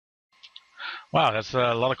Wow, that's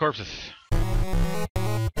a lot of corpses.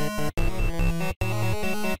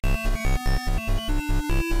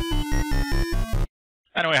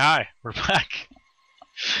 Anyway, hi, we're back.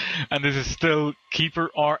 And this is still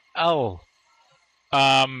KEEPERRL.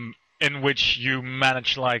 In which you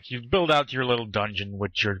manage, like, you build out your little dungeon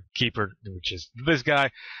with your keeper, which is this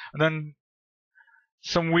guy, and then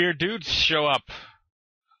some weird dudes show up.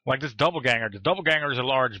 Like this doppelganger. The doppelganger is a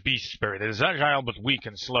large beast spirit. It is agile but weak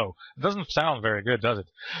and slow. It doesn't sound very good, does it?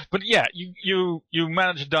 But yeah, you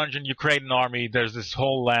manage a dungeon, you create an army, there's this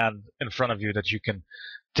whole land in front of you that you can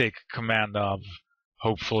take command of,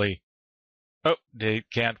 hopefully. Oh, they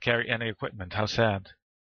can't carry any equipment. How sad.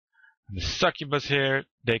 And the succubus here,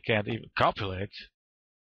 they can't even copulate.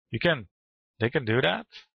 They can do that?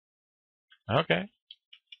 Okay.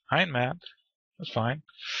 I ain't mad. That's fine.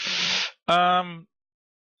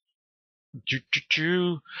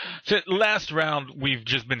 So last round we've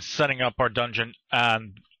just been setting up our dungeon,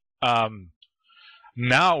 and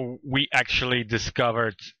now we actually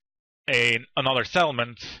discovered another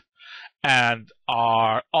settlement, and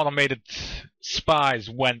our automated spies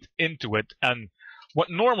went into it. And what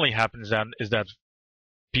normally happens then is that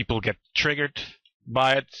people get triggered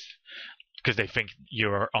by it because they think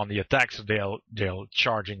you're on the attack, so they'll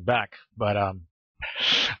charging back. But I'm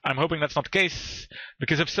hoping that's not the case,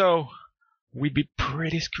 because if so, we'd be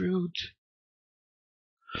pretty screwed.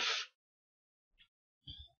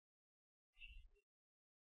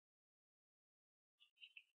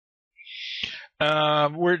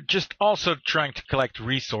 We're just also trying to collect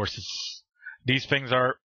resources. These things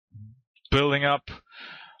are building up.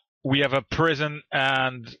 We have a prison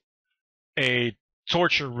and a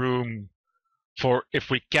torture room for if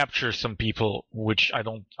we capture some people, which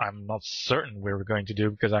I'm not certain we're going to do,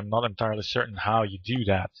 because I'm not entirely certain how you do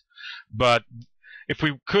that. But if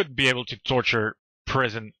we could be able to torture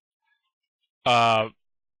prison, a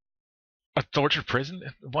torture prison?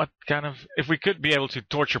 What kind of? If we could be able to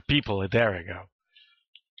torture people, there we go.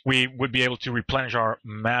 We would be able to replenish our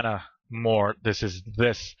mana more. This,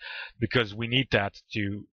 because we need that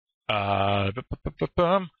to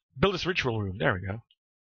build this ritual room. There we go.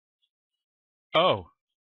 Oh,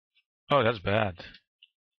 that's bad.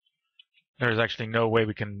 There's actually no way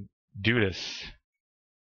we can do this.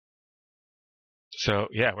 So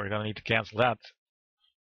yeah, we're gonna need to cancel that.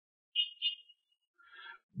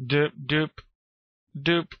 Doop doop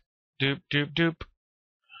doop doop doop doop.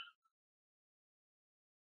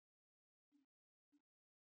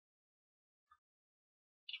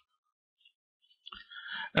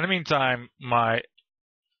 In the meantime, my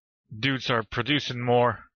dudes are producing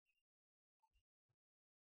more.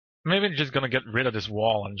 Maybe I'm just gonna get rid of this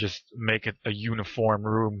wall and just make it a uniform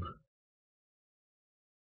room.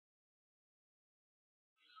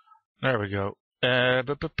 There we go. And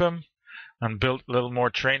build a little more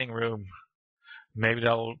training room. Maybe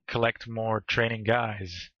that'll collect more training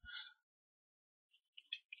guys.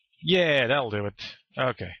 Yeah, that'll do it.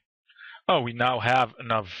 Okay. Oh, we now have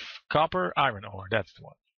enough copper, iron ore. That's the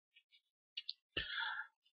one.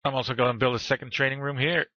 I'm also going to build a second training room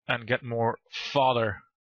here and get more fodder.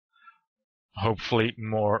 Hopefully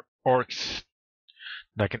more orcs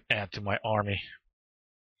that I can add to my army.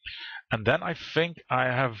 And then I think I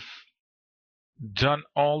have done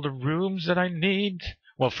all the rooms that I need.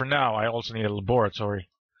 Well, for now, I also need a laboratory.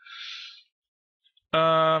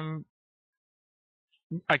 I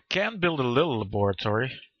can build a little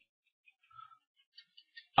laboratory.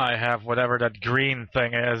 I have whatever that green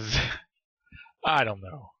thing is. I don't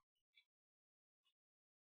know.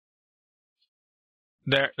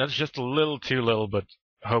 There, that's just a little too little, but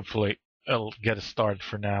hopefully it'll get a start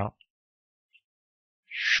for now.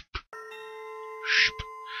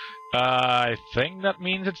 I think that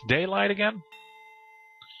means it's daylight again.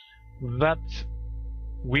 That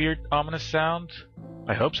weird, ominous sound.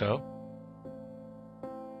 I hope so.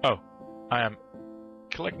 Oh, I am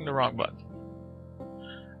clicking the wrong button.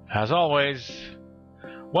 As always.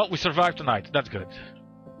 Well, we survived tonight. That's good.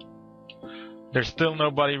 There's still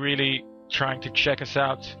nobody really trying to check us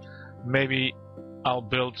out. Maybe I'll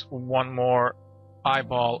build one more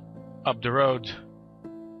eyeball up the road.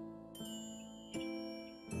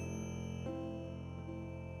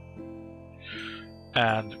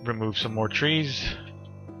 And remove some more trees.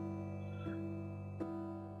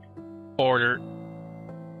 Order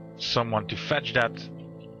someone to fetch that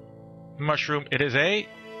mushroom. It is a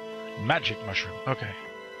magic mushroom. Okay.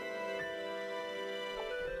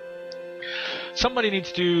 Somebody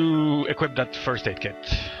needs to equip that first aid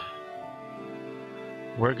kit.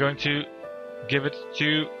 We're going to give it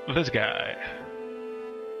to this guy.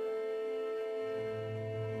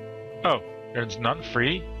 Oh, there's none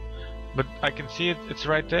free. But I can see it, it's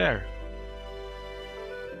right there.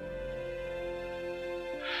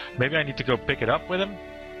 Maybe I need to go pick it up with him?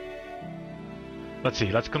 Let's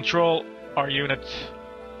see, let's control our unit.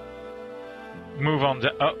 Move on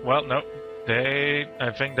the... Oh, well, no.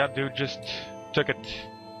 I think that dude just took it.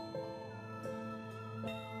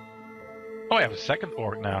 Oh, I have a second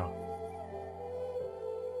orc now.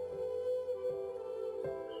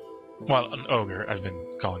 Well, an ogre, I've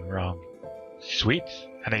been calling wrong. Sweet,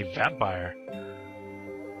 and a vampire.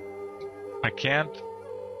 I can't...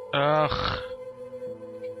 Ugh.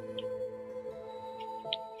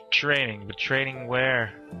 Training, but training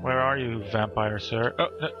where? Where are you, vampire sir? Oh,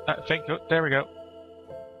 I think... Oh, there we go.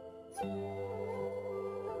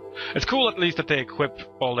 It's cool at least that they equip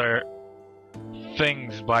all their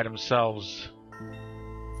things by themselves.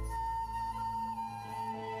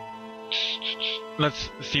 Let's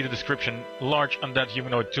see the description. Large undead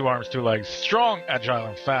humanoid, 2 arms, 2 legs. Strong, agile,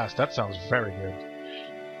 and fast. That sounds very good.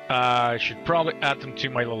 I should probably add them to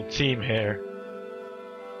my little team here.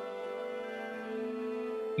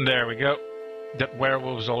 There we go. That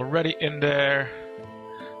werewolf's already in there.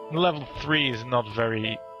 Level 3 is not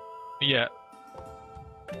very... Yeah.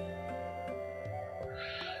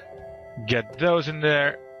 Get those in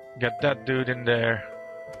there. Get that dude in there.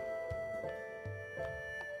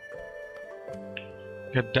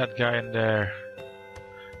 Get that guy in there.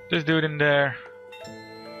 This dude in there.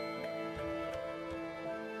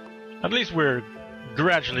 At least we're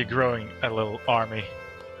gradually growing a little army.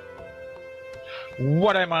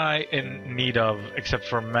 What am I in need of except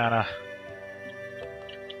for mana?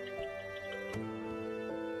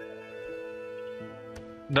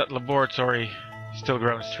 That laboratory still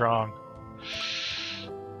growing strong.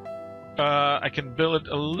 I can build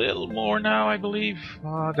it a little more now, I believe.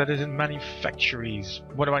 That is in manufactories.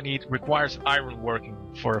 What do I need? Requires iron working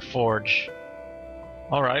for a forge.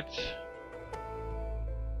 Alright.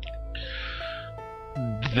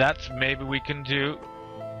 That maybe we can do.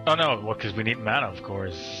 Oh no, well, because we need mana, of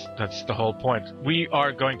course. That's the whole point. We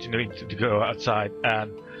are going to need to go outside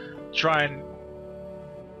and try and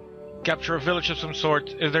capture a village of some sort.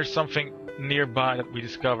 Is there something nearby that we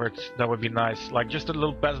discovered that would be nice? Like just a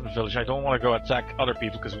little peasant village. I don't want to go attack other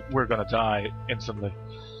people because we're gonna die instantly.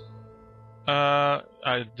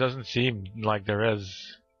 It doesn't seem like there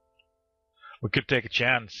is. We could take a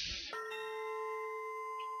chance.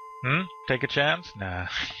 Take a chance? Nah,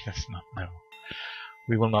 that's not, no.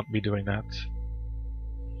 We will not be doing that.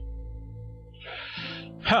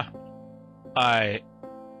 Huh. I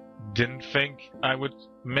didn't think I would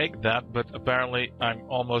make that, but apparently I'm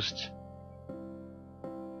almost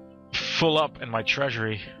full up in my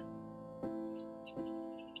treasury.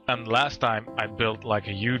 And last time I built like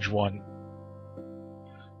a huge one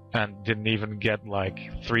and didn't even get like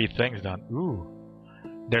 3 things done. Ooh.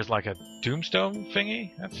 There's like a tombstone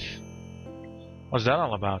thingy? What's that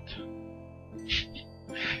all about?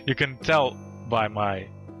 You can tell by my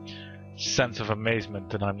sense of amazement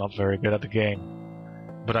that I'm not very good at the game.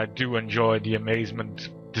 But I do enjoy the amazement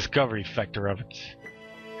discovery factor of it.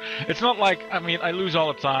 It's not like, I mean, I lose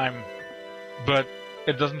all the time, but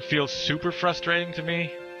it doesn't feel super frustrating to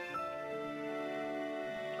me.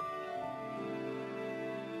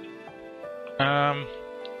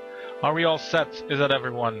 Are we all set? Is that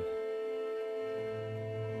everyone?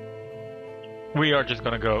 We are just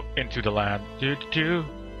gonna go into the land.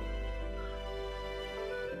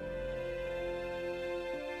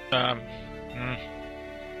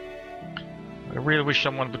 I really wish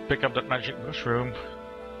someone would pick up that magic mushroom.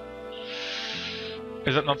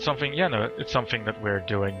 Is that not something? Yeah, no, it's something that we're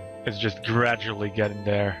doing. It's just gradually getting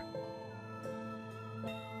there.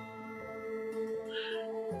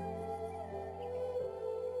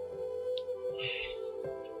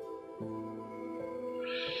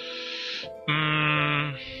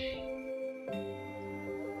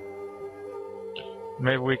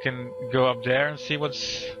 Maybe we can go up there and see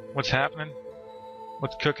what's happening,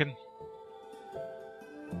 what's cooking.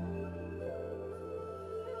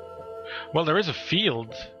 Well, there is a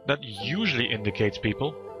field that usually indicates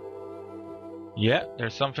people. Yeah,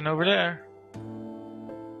 there's something over there.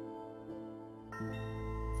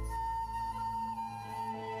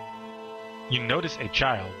 You notice a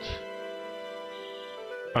child.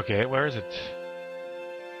 Okay, where is it?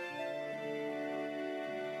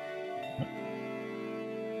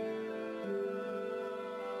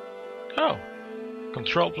 Oh,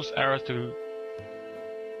 control plus arrows to.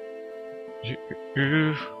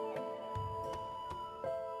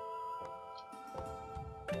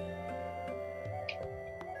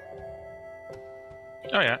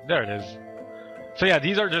 Oh yeah, there it is. So yeah,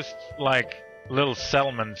 these are just like little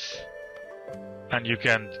settlements, and you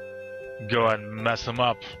can go and mess them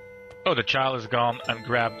up. Oh, the child is gone and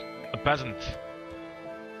grabbed a peasant.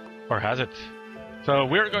 Or has it? So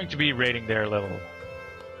we're going to be raiding their little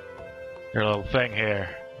thing here.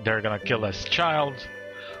 They're gonna kill this child.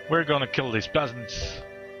 We're gonna kill these peasants.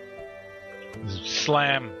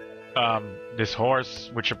 Slam this horse,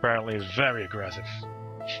 which apparently is very aggressive.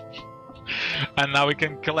 And now we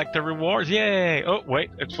can collect the rewards. Yay! Oh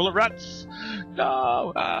wait, it's full of rats.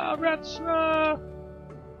 No, rats. No.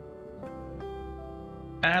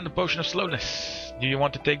 And the potion of slowness. Do you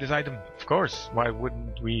want to take this item? Of course. Why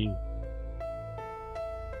wouldn't we?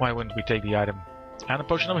 Why wouldn't we take the item? And a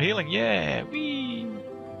potion of healing. Yeah. Whee!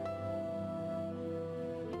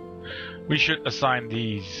 We should assign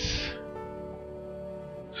these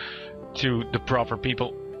to the proper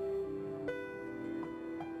people.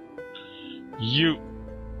 You.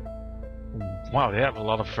 Wow, they have a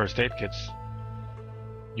lot of first aid kits.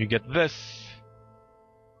 You get this.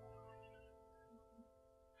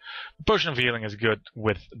 Potion of healing is good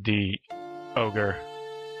with the ogre.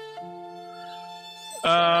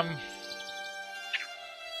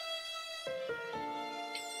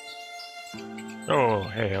 Oh,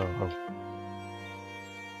 hey, oh, oh.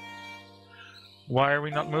 Why are we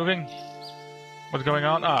not moving? What's going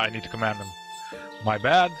on? Ah, I need to command them. My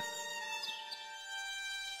bad.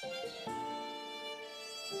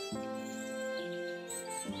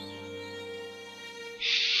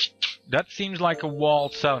 That seems like a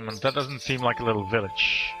walled settlement. That doesn't seem like a little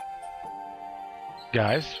village.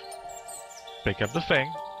 Guys, pick up the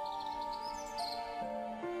thing.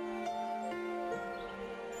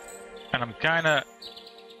 And I'm kinda...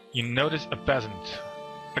 You notice a peasant.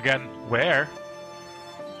 Again, where?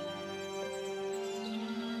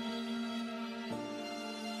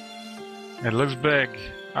 It looks big.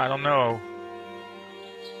 I don't know.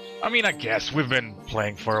 I mean, I guess we've been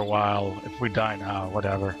playing for a while. If we die now,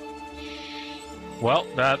 whatever. Well,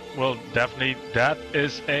 that will definitely... That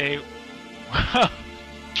is a...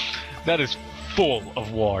 That is full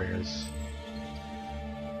of warriors.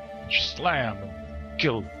 Slam and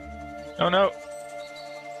kill. Oh no.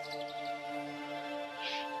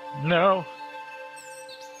 No.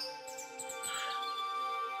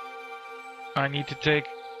 I need to take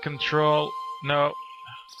control. No.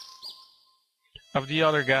 Of the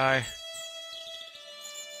other guy.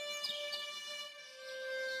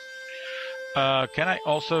 Can I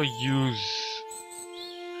also use...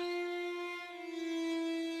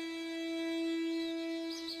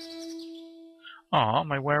 Aw,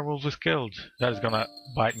 my werewolf is killed. That is gonna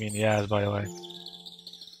bite me in the ass, by the way.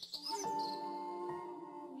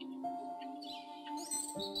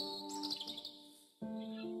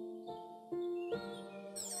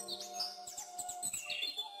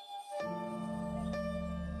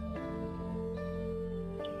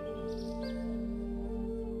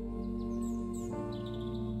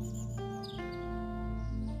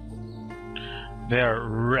 They're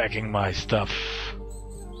wrecking my stuff.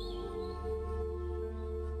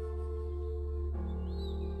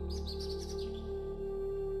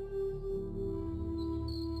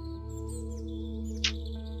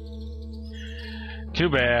 Too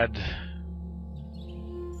bad.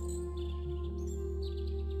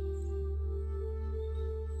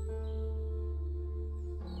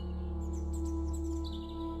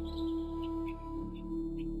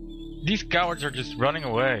 These cowards are just running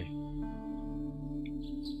away.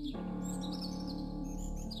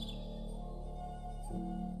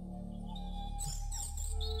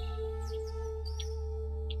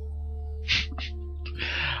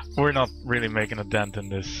 We're not really making a dent in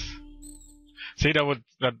this. See,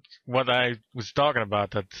 that's what I was talking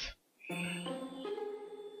about. That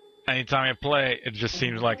anytime I play, it just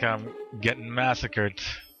seems like I'm getting massacred.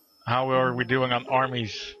 How are we doing on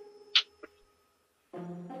armies?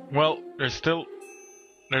 Well,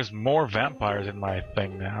 there's more vampires in my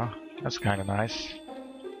thing now. That's kind of nice.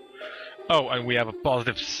 Oh, and we have a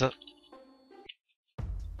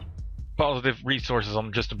positive resources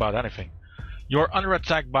on just about anything. You're under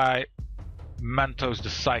attack by Mentos the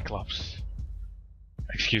Cyclops.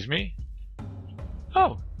 Excuse me?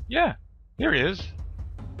 Oh, yeah, here he is.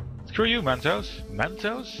 Screw you, Mentos.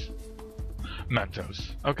 Mentos?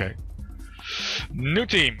 Mentos, okay. New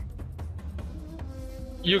team.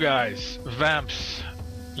 You guys, vamps,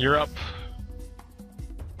 you're up.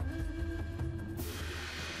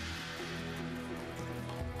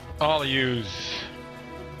 All yous.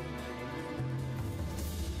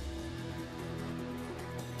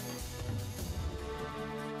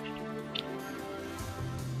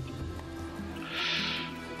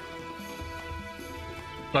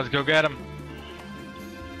 Let's go get him.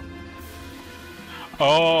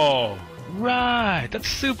 Oh, Right, that's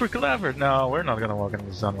super clever. No, we're not gonna walk in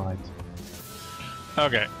the sunlight.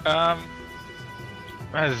 Okay,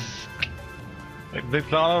 as they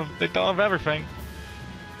thought of everything.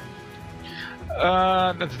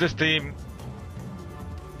 That's this team.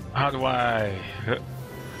 How do I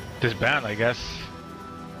disband? I guess.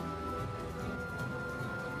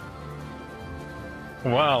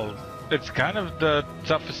 Well, it's kind of the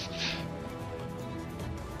toughest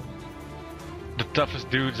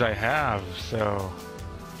dudes I have, so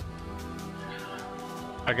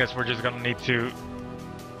I guess we're just gonna need to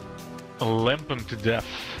limp them to death.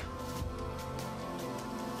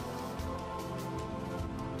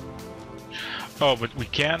 Oh, but we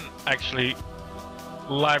can actually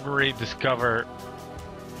library discover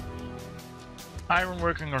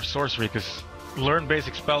ironworking or sorcery, because learn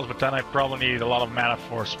basic spells, but then I probably need a lot of mana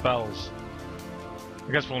for spells.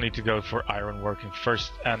 I guess we'll need to go for ironworking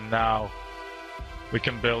first, and now we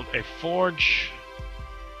can build a forge.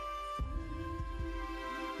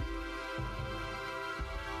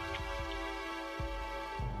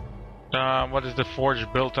 What is the forge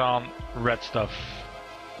built on? Red stuff.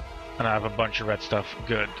 And I have a bunch of red stuff.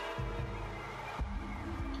 Good.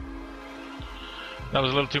 That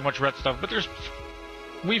was a little too much red stuff, but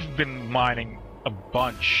we've been mining a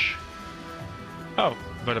bunch. Oh,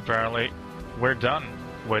 but apparently we're done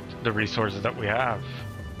with the resources that we have.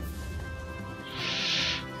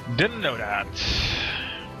 Didn't know that.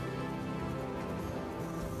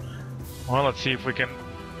 Well, let's see if we can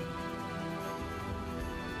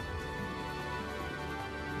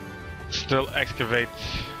still excavate.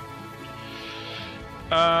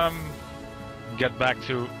 Get back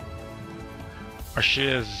to our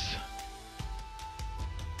shiz.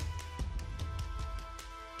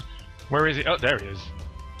 Where is he? Oh, there he is.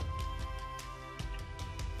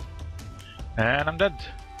 And I'm dead.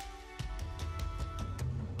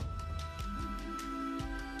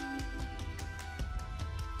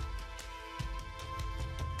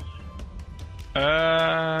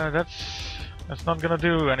 That's not gonna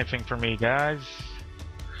do anything for me, guys.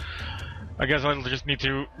 I guess I'll just need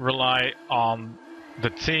to rely on the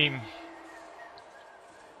team.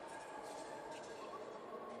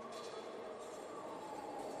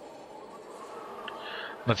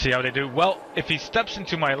 Let's see how they do. Well, if he steps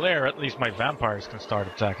into my lair, at least my vampires can start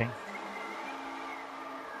attacking.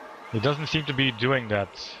 He doesn't seem to be doing that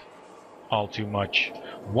all too much.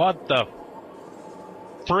 What the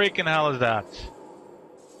freaking hell is that?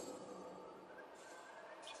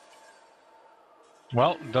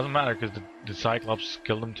 Well, it doesn't matter because the Cyclops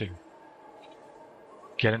killed him too.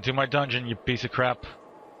 Get into my dungeon, you piece of crap.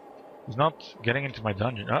 He's not getting into my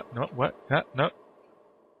dungeon. No, what? No.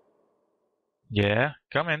 Yeah,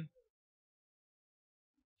 come in.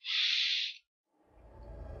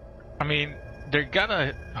 I mean, they're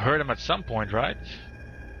gonna hurt him at some point, right?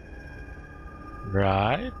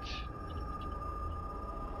 Right?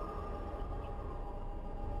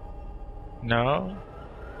 No?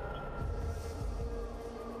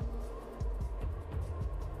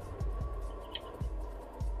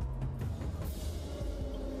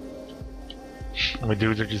 My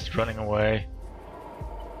dudes are just running away.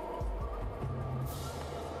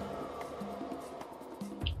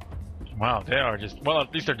 Wow, they are just... Well,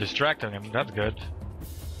 at least they're distracting him. That's good.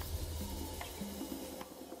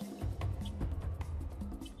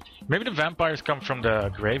 Maybe the vampires come from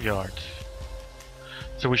the graveyard.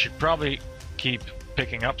 So we should probably keep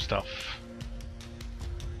picking up stuff.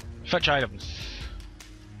 Fetch items.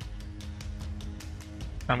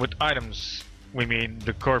 And with items, we mean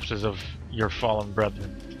the corpses of your fallen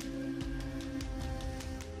brethren.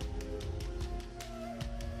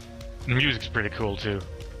 The music's pretty cool too.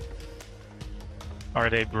 Are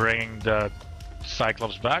they bringing the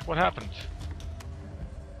Cyclops back? What happened?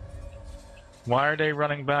 Why are they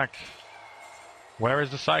running back? Where is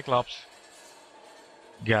the Cyclops?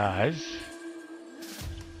 Guys.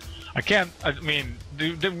 I mean,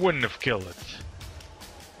 they wouldn't have killed it.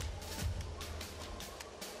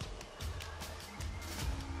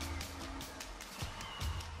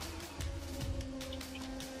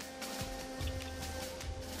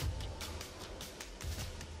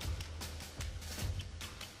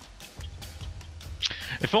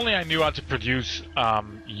 If only I knew how to produce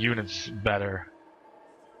units better.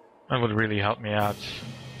 That would really help me out.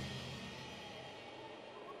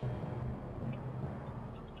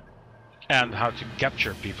 And how to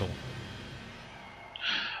capture people.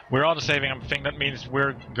 We're auto-saving everything. That means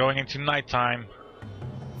we're going into nighttime.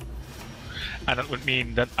 And that would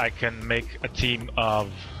mean that I can make a team of...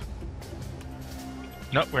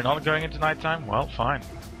 No, we're not going into nighttime? Well, fine.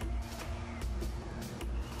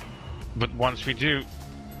 But once we do...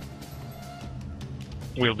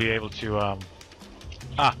 we'll be able to,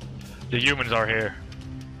 Ah, the humans are here.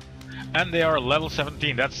 And they are level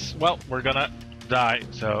 17. That's, well, we're gonna die,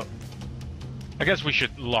 so I guess we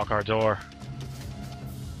should lock our door.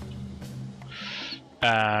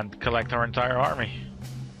 And collect our entire army.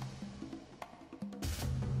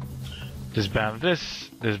 Disband this,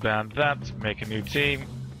 disband that, make a new team.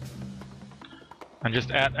 And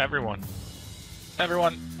just add everyone.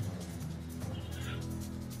 Everyone!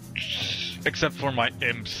 Except for my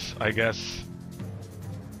imps, I guess.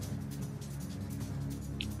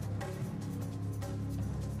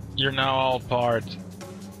 You're now all part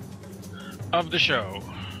of the show.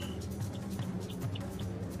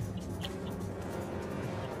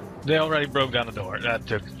 They already broke down the door. That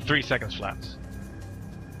took 3 seconds flat.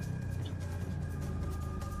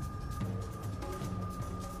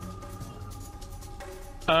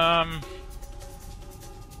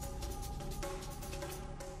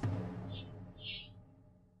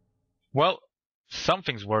 Well,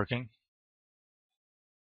 something's working.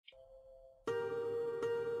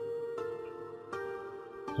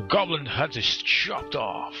 The goblin head is chopped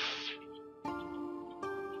off.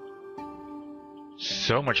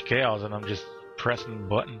 So much chaos and I'm just pressing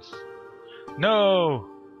buttons. No!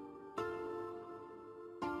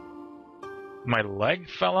 My leg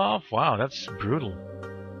fell off? Wow, that's brutal.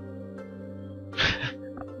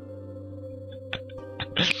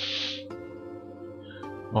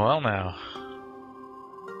 Well now.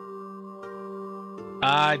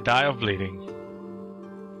 I die of bleeding.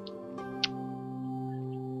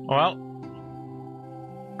 Well,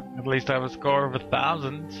 at least I have a score of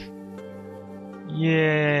 1,000.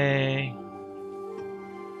 Yay!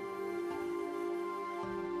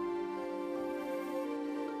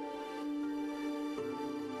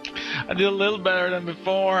 I did a little better than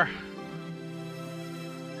before.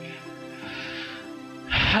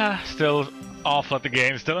 Still awful at the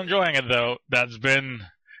game, still enjoying it though. That's been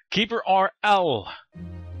KEEPERRL.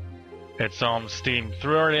 It's on Steam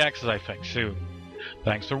through early access, I think, soon.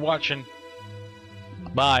 Thanks for watching.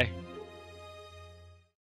 Bye.